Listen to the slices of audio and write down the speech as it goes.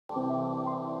Really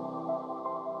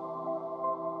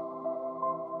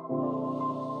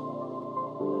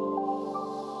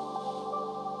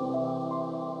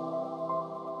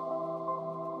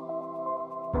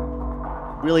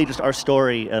just our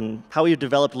story and how we've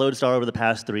developed Lodestar over the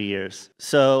past 3 years.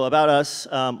 So about us,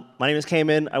 my name is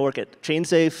Cayman. I work at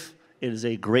ChainSafe. It is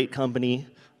a great company.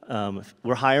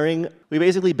 We're hiring. We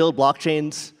basically build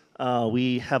blockchains.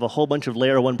 We have a whole bunch of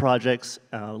layer 1 projects.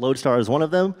 Lodestar is one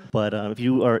of them. But if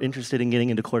you are interested in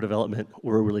getting into core development,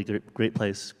 we're a really great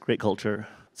place, great culture.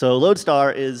 So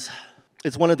Lodestar it's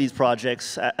one of these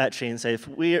projects at ChainSafe.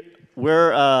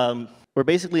 We're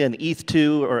basically an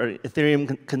ETH2 or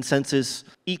Ethereum consensus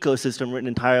ecosystem written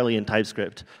entirely in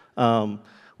TypeScript.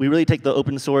 We really take the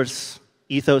open source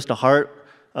ethos to heart.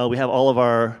 We have all of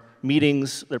our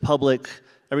meetings, they're public.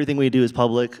 Everything we do is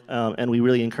public, and we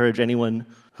really encourage anyone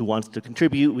who wants to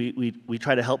contribute. We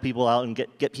try to help people out and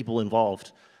get people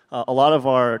involved. A lot of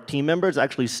our team members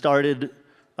actually started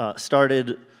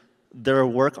their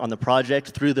work on the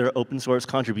project through their open source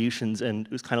contributions, and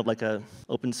it was kind of like a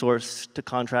open source to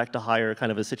contract to hire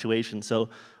kind of a situation. So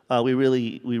we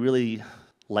really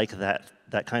like that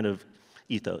kind of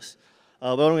ethos.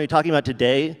 But what we're talking about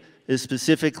today is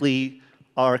specifically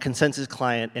our consensus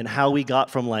client and how we got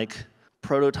from like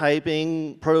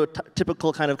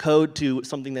prototypical kind of code to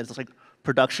something that's like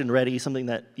production ready, something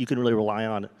that you can really rely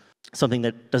on, something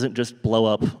that doesn't just blow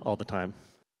up all the time.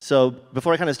 So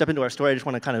before I kind of step into our story, I just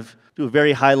want to kind of do a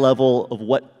very high level of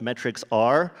what metrics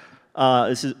are.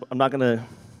 I'm not going to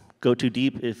go too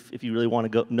deep. If you really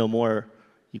want to know more,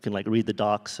 you can like read the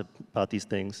docs about these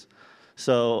things.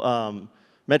 So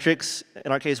metrics,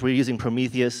 in our case, we're using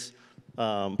Prometheus.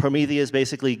 Prometheus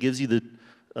basically gives you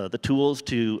the tools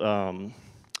to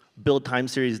build time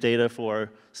series data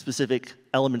for specific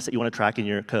elements that you want to track in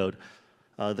your code.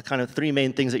 The kind of 3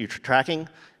 main things that you're tracking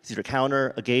is either a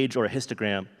counter, a gauge, or a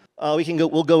histogram.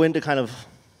 We'll go into kind of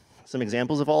some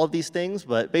examples of all of these things,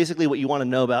 but basically what you want to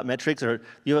know about metrics are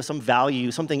you have some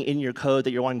value, something in your code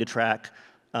that you're wanting to track,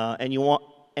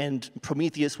 and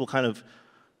Prometheus will kind of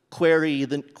query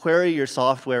your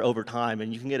software over time,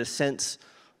 and you can get a sense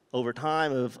over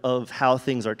time of how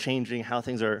things are changing, how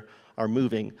things are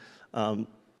moving.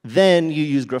 Then you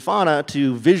use Grafana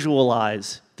to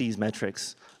visualize these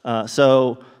metrics. A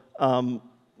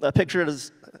picture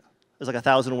is like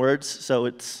 1,000 words, so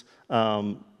it's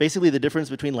basically the difference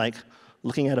between like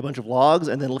looking at a bunch of logs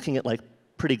and then looking at like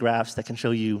pretty graphs that can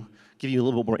give you a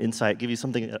little bit more insight, give you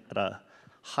something at a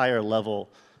higher level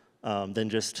than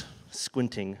just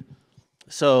squinting.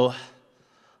 So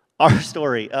our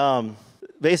story.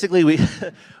 Basically,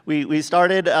 we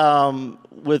started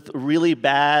with really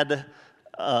bad,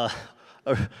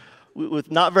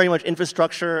 with not very much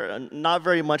infrastructure, not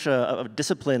very much of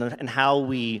discipline in how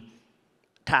we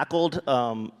tackled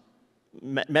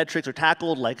metrics or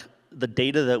tackled like the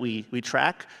data that we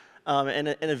track,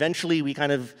 and eventually we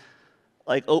kind of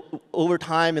like over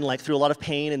time and like through a lot of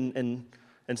pain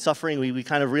and suffering, we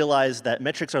kind of realized that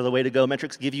metrics are the way to go.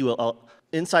 Metrics give you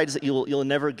insights that you'll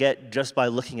never get just by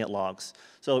looking at logs.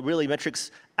 So really, metrics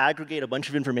aggregate a bunch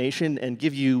of information and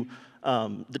give you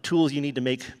the tools you need to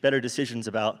make better decisions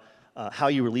about how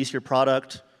you release your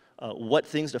product, what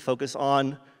things to focus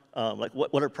on, like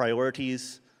what are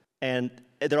priorities, and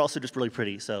they're also just really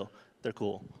pretty, so they're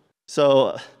cool.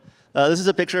 So this is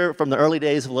a picture from the early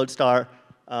days of Lodestar,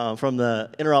 from the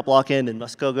interop lock-in in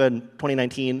Muskogee in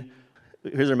 2019.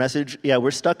 Here's our message. Yeah,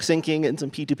 we're stuck syncing and some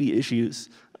P2P issues.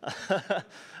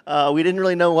 We didn't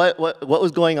really know what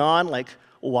was going on, like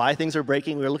why things are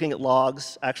breaking. We were looking at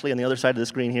logs. Actually, on the other side of the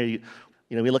screen here,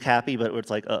 we look happy, but it's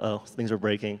like, uh-oh, things are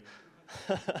breaking.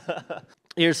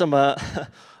 Here's some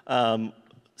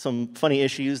funny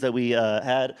issues that we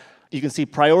had. You can see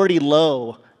priority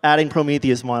low, adding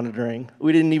Prometheus monitoring.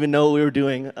 We didn't even know what we were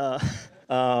doing. Yeah,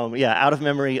 out of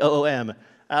memory, OOM,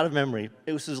 out of memory.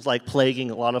 It was just like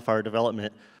plaguing a lot of our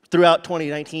development. Throughout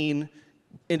 2019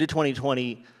 into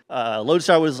 2020,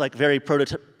 Lodestar was like very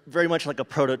much like a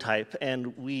prototype,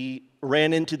 and we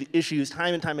ran into the issues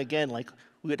time and time again. Like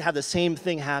we would have the same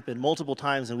thing happen multiple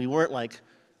times, and we weren't like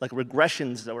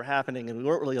regressions that were happening, and we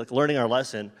weren't really like learning our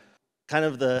lesson. Kind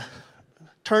of the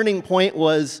turning point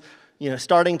was,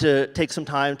 starting to take some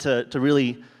time to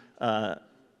really to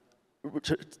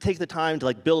take the time to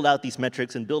like build out these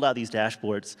metrics and build out these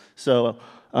dashboards. So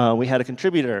we had a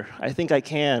contributor. I think I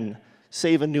can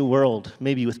save a new world,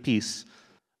 maybe with peace.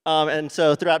 And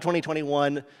so throughout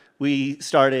 2021, we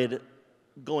started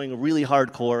going really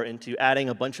hardcore into adding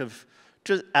a bunch of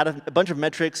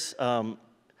metrics and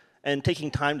taking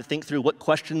time to think through what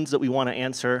questions that we want to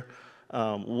answer,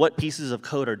 what pieces of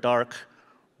code are dark,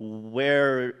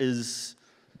 where is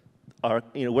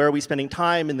where are we spending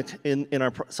time in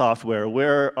our software?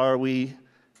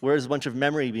 Where is a bunch of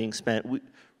memory being spent?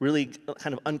 Really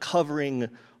kind of uncovering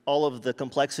all of the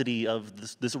complexity of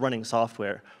this running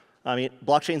software. I mean,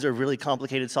 blockchains are really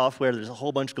complicated software. There's a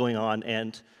whole bunch going on,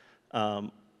 and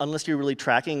unless you're really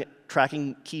tracking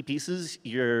key pieces,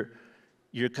 you're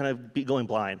kind of going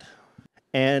blind.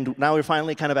 And now we're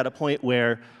finally kind of at a point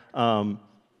where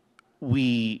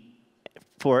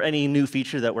for any new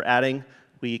feature that we're adding,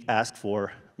 we ask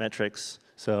for metrics.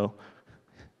 So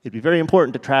it'd be very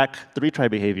important to track the retry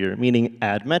behavior, meaning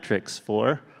add metrics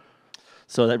for.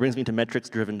 So that brings me to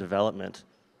metrics-driven development.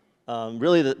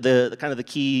 Really, the kind of the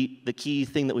key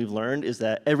thing that we've learned is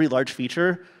that every large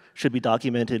feature should be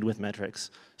documented with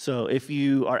metrics. So if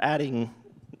you are adding,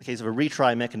 in the case of a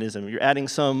retry mechanism, you're adding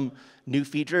some new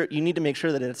feature, you need to make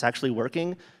sure that it's actually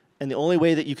working. And the only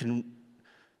way that you can,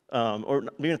 or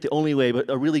maybe not the only way, but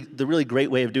the really great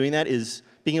way of doing that is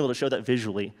being able to show that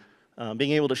visually.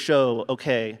 Being able to show,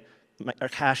 okay, our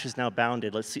cache is now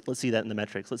bounded. Let's see that in the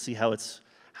metrics. Let's see how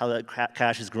that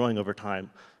cache is growing over time.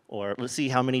 Or let's see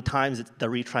how many times the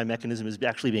retry mechanism is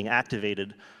actually being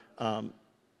activated.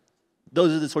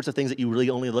 Those are the sorts of things that you really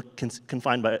only can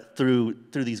find through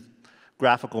these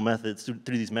graphical methods, through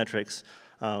these metrics.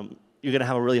 You're going to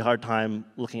have a really hard time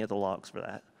looking at the logs for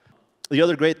that. The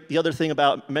other thing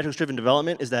about metrics-driven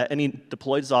development is that any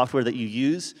deployed software that you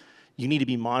use, you need to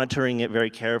be monitoring it very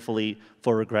carefully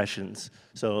for regressions.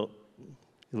 So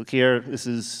look here, this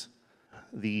is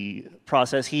the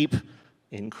process heap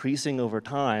increasing over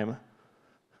time.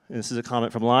 And this is a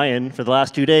comment from Lion. For the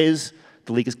last 2 days,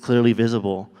 the leak is clearly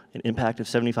visible, an impact of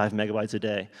 75 megabytes a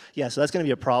day. Yeah, so that's going to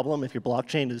be a problem if your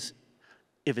blockchain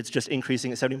if it's just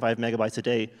increasing at 75 megabytes a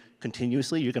day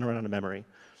continuously, you're going to run out of memory.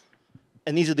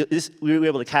 And we were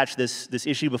able to catch this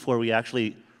issue before we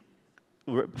actually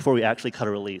cut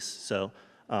a release. So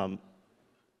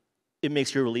it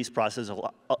makes your release process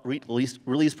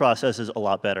release processes a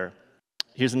lot better.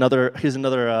 Here's another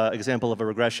example of a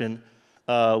regression.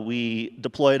 We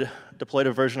deployed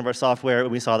a version of our software,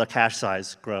 and we saw the cache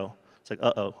size grow. It's like,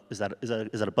 uh-oh, is that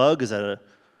a bug? Is it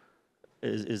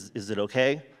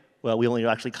okay? Well, we only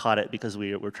actually caught it because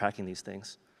we're tracking these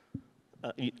things.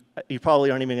 You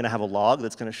probably aren't even going to have a log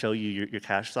that's going to show you your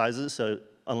cache sizes. So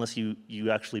unless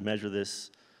you actually measure this,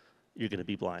 you're going to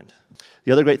be blind.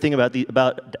 The other great thing about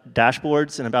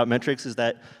dashboards and about metrics is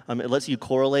that it lets you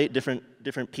correlate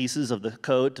different pieces of the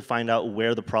code to find out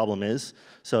where the problem is.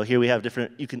 So here we have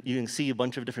you can see a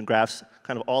bunch of different graphs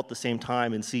kind of all at the same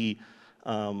time and see,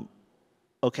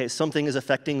 okay, something is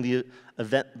affecting the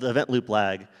event loop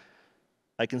lag.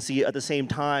 I can see at the same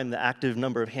time the active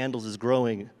number of handles is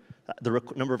growing, the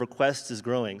number of requests is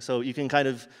growing. So you can kind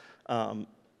of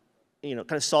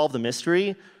solve the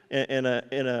mystery in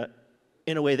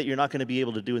a way that you're not going to be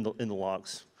able to do in the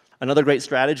logs. Another great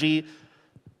strategy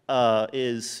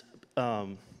is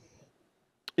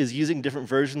using different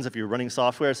versions of your running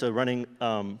software. So running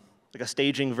like a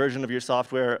staging version of your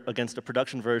software against a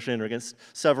production version or against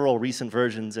several recent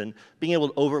versions, and being able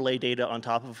to overlay data on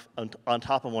top of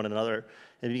one another,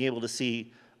 and being able to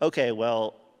see, okay,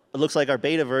 well, it looks like our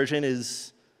beta version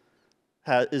is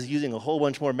using a whole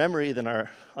bunch more memory than our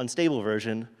unstable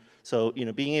version. So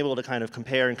being able to kind of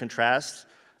compare and contrast,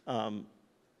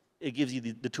 it gives you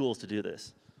the tools to do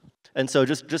this. And so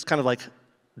just kind of like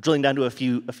drilling down to a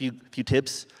few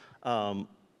tips.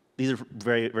 These are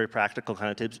very, very practical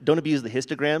kind of tips. Don't abuse the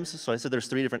histograms. So I said there's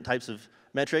 3 different types of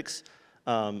metrics.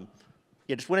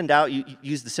 Yeah, just when in doubt, you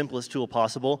use the simplest tool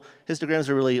possible. Histograms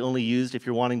are really only used if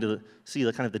you're wanting to see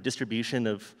the kind of the distribution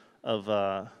of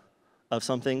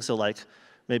something. So like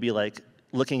maybe like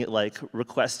looking at like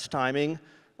request timing.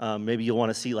 Maybe you'll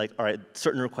want to see like, all right,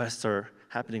 certain requests are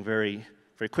happening very,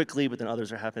 very quickly, but then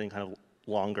others are happening kind of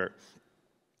longer.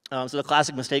 So the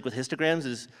classic mistake with histograms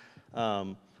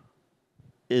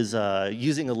is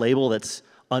using a label that's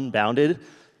unbounded.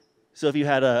 So if you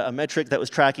had a metric that was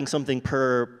tracking something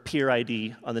per peer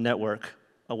ID on the network,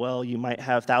 well, you might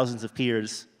have thousands of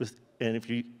peers, and if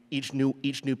each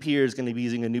new peer is going to be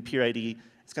using a new peer ID,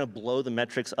 it's going to blow the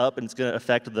metrics up, and it's going to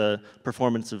affect the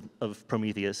performance of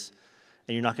Prometheus,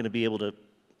 and you're not going to be able to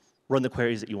run the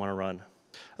queries that you want to run.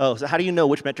 Oh, so how do you know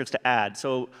which metrics to add?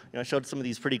 So I showed some of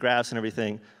these pretty graphs and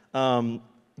everything,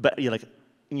 but like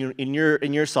in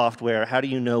your software, how do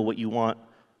you know what you want?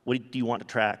 What do you want to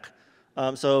track?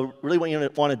 So really what you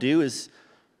want to do is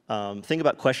think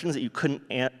about questions that you couldn't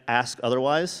ask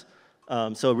otherwise.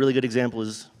 So a really good example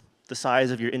is the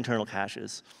size of your internal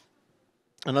caches.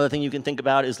 Another thing you can think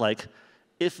about is like,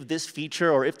 if this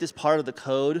feature or if this part of the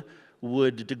code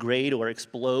would degrade or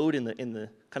explode in the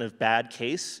kind of bad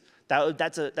case,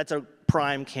 that's a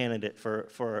prime candidate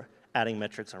for adding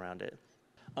metrics around it.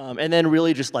 And then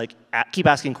really just like keep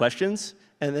asking questions.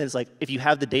 And then it's like, if you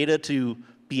have the data to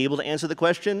be able to answer the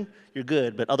question, you're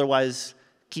good. But otherwise,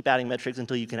 keep adding metrics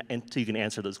until you can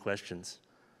answer those questions.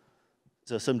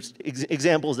 So some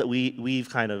examples that we've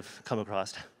kind of come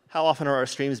across. How often are our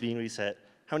streams being reset?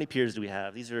 How many peers do we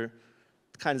have? These are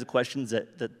the kinds of questions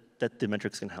that the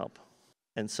metrics can help.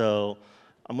 And so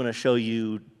I'm going to show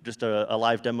you just a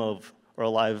live demo or a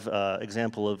live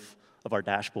example of our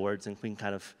dashboards, and we can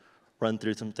kind of run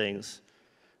through some things.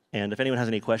 And if anyone has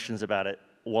any questions about it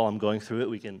while I'm going through it,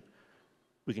 we can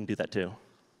do that too.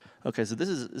 Okay, so this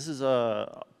is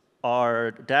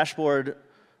our dashboard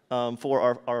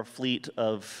for our fleet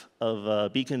of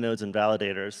beacon nodes and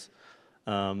validators.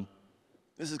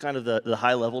 This is kind of the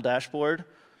high-level dashboard.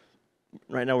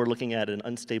 Right now we're looking at an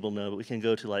unstable node, but we can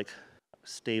go to like a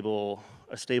stable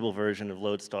version of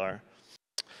Lodestar.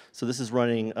 So this is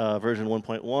running version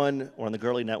 1.1. We're on the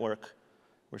Gurley network.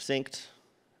 We're synced.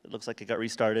 It looks like it got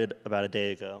restarted about a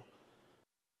day ago.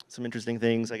 Some interesting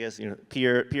things, I guess.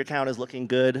 Peer count is looking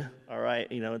good. All right,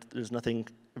 there's nothing.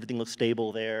 Everything looks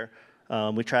stable there.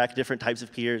 We track different types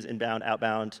of peers, inbound,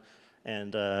 outbound,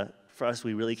 and for us,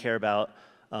 we really care about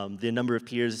the number of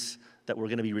peers that we're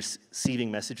going to be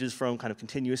receiving messages from kind of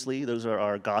continuously. Those are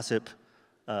our gossip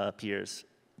peers.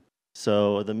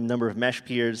 So the number of mesh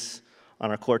peers on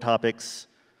our core topics,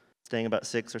 staying about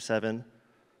 6 or 7.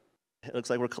 It looks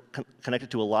like we're connected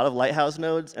to a lot of Lighthouse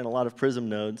nodes and a lot of Prism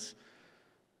nodes.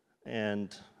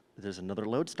 And there's another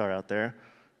Lodestar out there.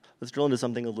 Let's drill into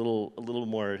something a little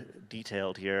more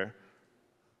detailed here.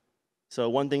 So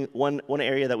one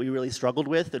area that we really struggled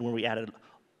with, and where we added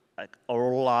like a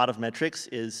lot of metrics,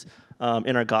 is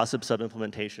in our gossip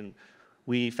sub-implementation.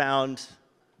 We found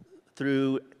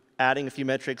through adding a few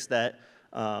metrics that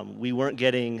we weren't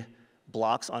getting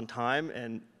blocks on time,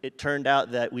 and it turned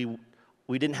out that we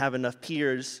didn't have enough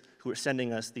peers who were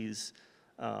sending us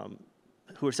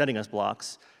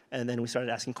blocks. And then we started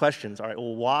asking questions. All right,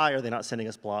 well, why are they not sending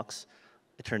us blocks?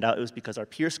 It turned out it was because our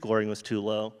peer scoring was too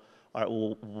low. All right,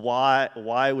 well,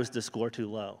 why was the score too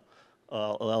low?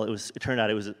 Well, it turned out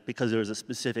it was because there was a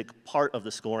specific part of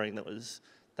the scoring that was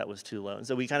too low. And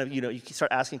so we kind of, you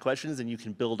start asking questions, and you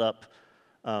can build up,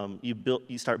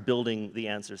 you start building the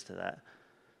answers to that.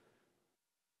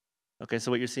 Okay,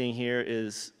 so what you're seeing here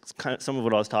is kind of some of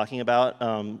what I was talking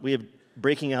about. We have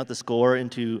breaking out the score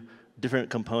into different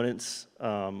components,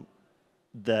 different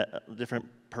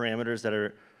parameters that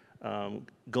are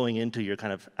going into your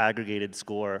kind of aggregated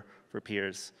score for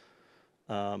peers.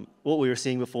 What we were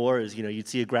seeing before is, you'd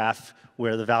see a graph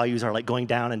where the values are like going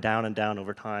down and down and down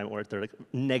over time, or they're like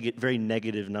very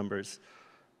negative numbers.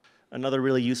 Another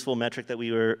really useful metric that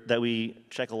we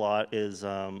check a lot is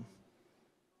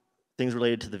things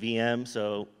related to the VM,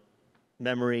 so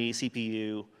memory,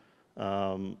 CPU,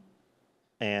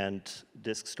 and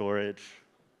disk storage.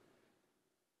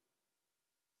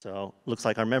 So looks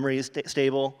like our memory is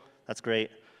stable. That's great.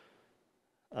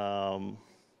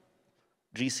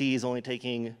 GC is only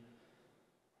taking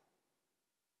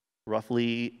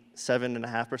roughly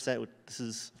 7.5%.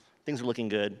 Things are looking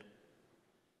good.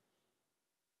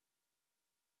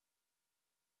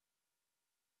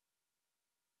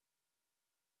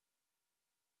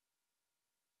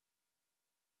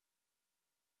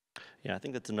 Yeah, I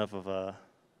think that's enough of a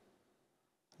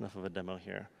demo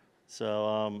here.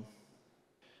 So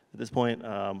at this point,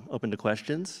 open to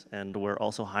questions, and we're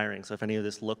also hiring. So if any of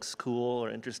this looks cool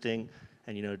or interesting,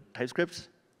 and you know TypeScript.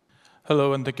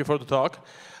 Hello, and thank you for the talk.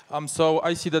 So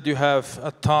I see that you have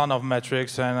a ton of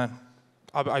metrics, and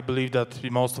I believe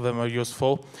that most of them are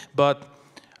useful. But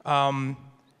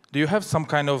do you have some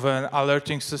kind of an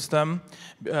alerting system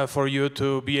for you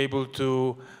to be able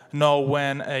to know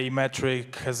when a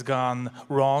metric has gone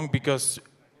wrong? Because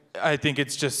I think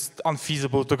it's just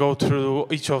unfeasible to go through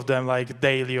each of them like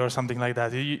daily or something like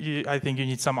that. I think you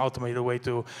need some automated way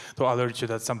to alert you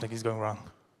that something is going wrong.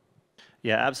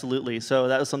 Yeah, absolutely. So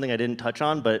that was something I didn't touch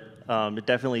on, but it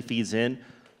definitely feeds in.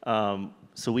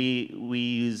 So we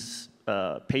use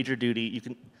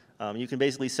PagerDuty. You can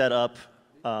basically set up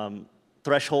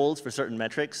thresholds for certain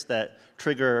metrics that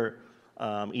trigger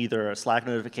either Slack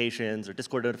notifications or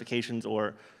Discord notifications,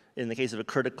 or in the case of a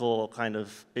critical kind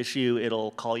of issue, it'll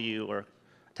call you or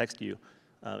text you.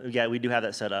 Yeah, we do have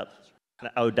that set up.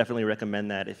 I would definitely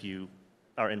recommend that if you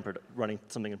are running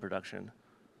something in production.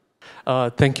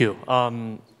 Thank you.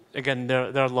 Again,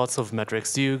 there are lots of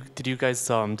metrics. Did you guys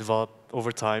develop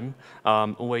over time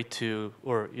a way to,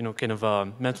 or kind of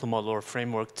a mental model or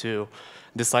framework to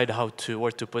decide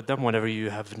where to put them whenever you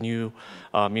have a new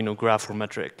graph or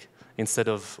metric instead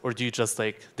of, or do you just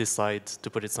like decide to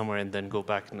put it somewhere and then go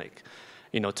back and like,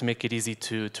 to make it easy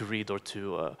to read or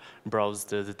to browse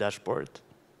the dashboard?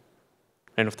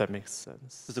 I don't know if that makes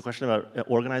sense. Is the question about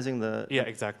organizing the? Yeah,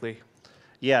 exactly.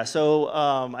 Yeah, so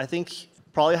I think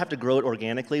probably have to grow it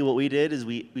organically. What we did is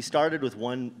we started with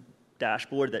one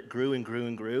dashboard that grew and grew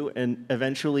and grew, and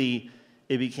eventually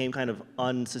it became kind of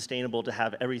unsustainable to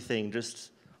have everything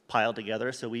just piled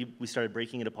together. So we started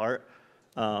breaking it apart.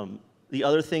 The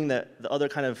other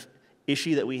kind of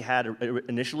issue that we had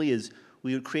initially is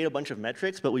we would create a bunch of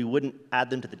metrics, but we wouldn't add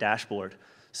them to the dashboard.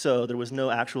 So there was no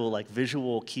actual like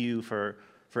visual cue for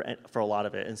a lot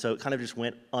of it, and so it kind of just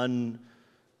went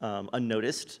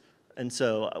unnoticed. And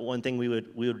so one thing we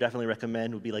would definitely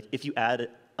recommend would be like if you add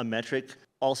a metric,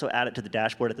 also add it to the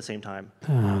dashboard at the same time.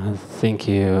 Thank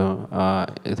you.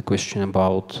 The question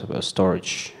about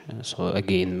storage. So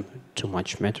again, too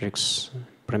much metrics,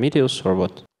 Prometheus or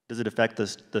what? Does it affect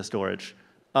the storage?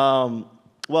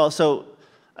 Well, so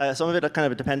some of it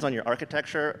kind of depends on your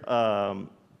architecture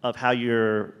of how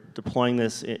you're deploying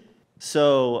this.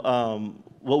 So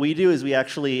what we do is we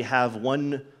actually have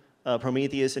one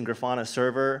Prometheus and Grafana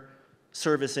server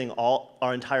servicing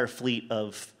our entire fleet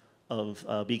of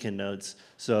beacon nodes.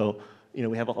 So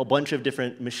we have a bunch of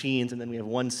different machines, and then we have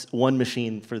one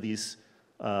machine for these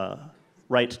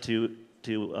write to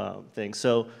things.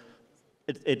 So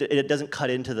it doesn't cut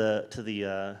into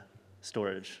the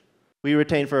storage. We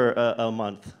retain for a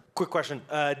month. Quick question: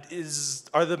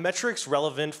 are the metrics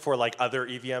relevant for like other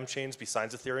EVM chains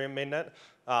besides Ethereum mainnet,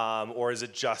 or is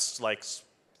it just like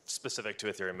specific to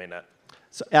Ethereum mainnet?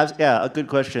 So yeah, a good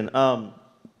question.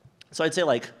 So I'd say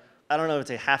like I don't know if it's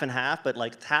a half and half, but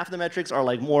like half of the metrics are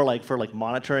like more like for like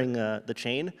monitoring the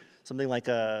chain, something like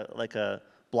a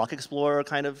block explorer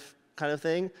kind of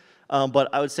thing.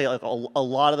 But I would say like a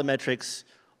lot of the metrics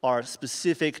are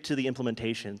specific to the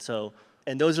implementation. So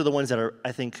and those are the ones that are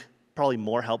I think probably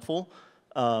more helpful.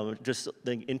 Just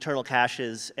the internal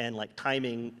caches and like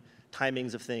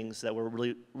timings of things that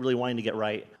we're really wanting to get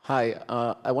right. Hi,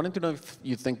 I wanted to know if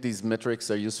you think these metrics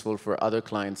are useful for other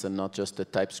clients and not just the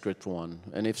TypeScript one.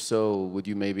 And if so, would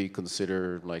you maybe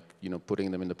consider like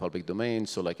putting them in the public domain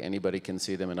so like anybody can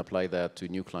see them and apply that to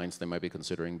new clients they might be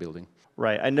considering building?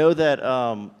 Right. I know that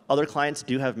other clients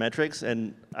do have metrics,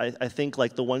 and I think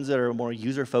like the ones that are more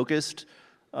user focused,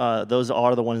 those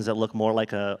are the ones that look more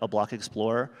like a block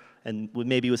explorer, and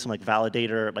maybe with some like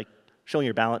validator, like showing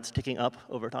your balance ticking up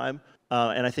over time.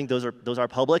 And I think those are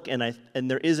public, and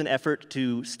there is an effort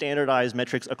to standardize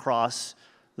metrics across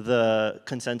the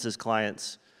consensus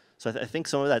clients. So I think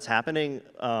some of that's happening.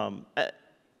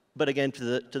 But again,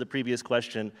 to the previous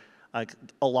question,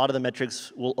 a lot of the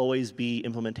metrics will always be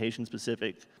implementation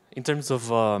specific. In terms of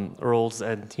roles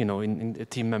and in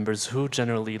team members, who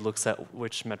generally looks at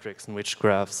which metrics and which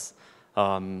graphs,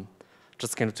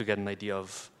 just kind of to get an idea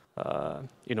of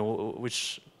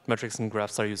which metrics and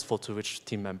graphs are useful to which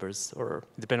team members, or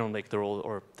depending on like the role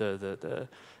or the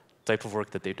type of work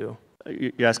that they do.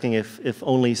 You're asking if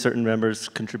only certain members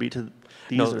contribute to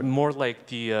these? No, more like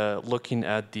the looking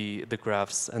at the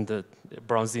graphs and the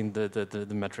browsing the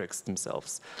metrics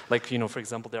themselves. Like for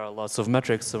example, there are lots of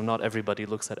metrics, so not everybody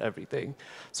looks at everything.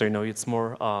 So it's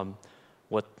more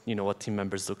what team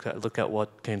members look at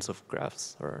what kinds of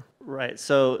graphs or. Right.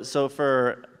 So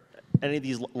for any of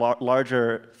these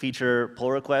larger feature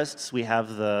pull requests, we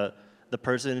have the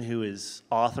person who is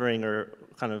authoring or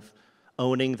kind of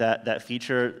owning that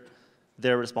feature.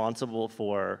 They're responsible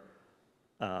for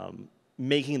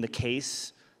making the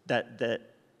case that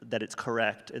it's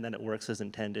correct and that it works as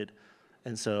intended.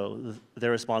 And so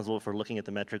they're responsible for looking at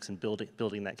the metrics and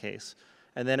building that case.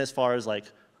 And then as far as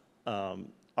like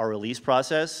our release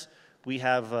process, we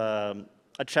have a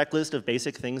checklist of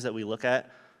basic things that we look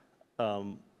at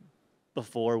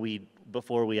before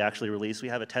we actually release. We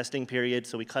have a testing period,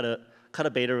 so we cut a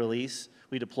beta release,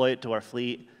 we deploy it to our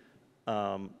fleet,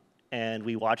 and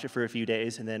we watch it for a few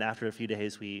days, and then after a few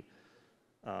days we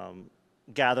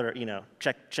gather,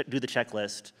 do the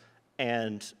checklist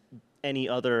and any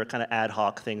other kind of ad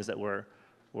hoc things that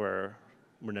we're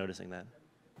noticing then.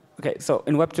 Okay, so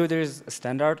in Web2 there's a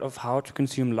standard of how to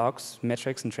consume logs,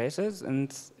 metrics, and traces,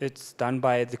 and it's done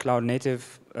by the Cloud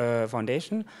Native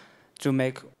Foundation to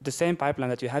make the same pipeline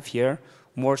that you have here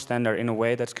more standard in a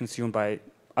way that's consumed by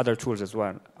other tools as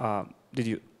well. Did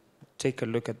you take a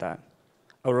look at that?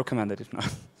 I would recommend it if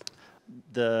not.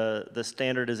 The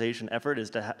standardization effort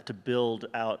is to build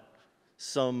out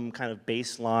some kind of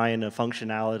baseline of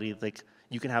functionality. Like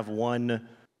you can have one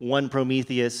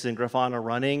Prometheus and Grafana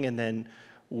running, and then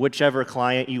whichever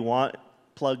client you want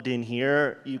plugged in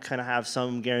here, you kind of have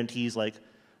some guarantees like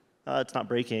it's not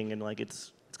breaking and like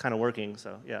it's it's kind of working.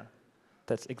 So yeah.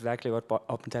 That's exactly what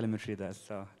OpenTelemetry does.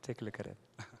 So take a look at it.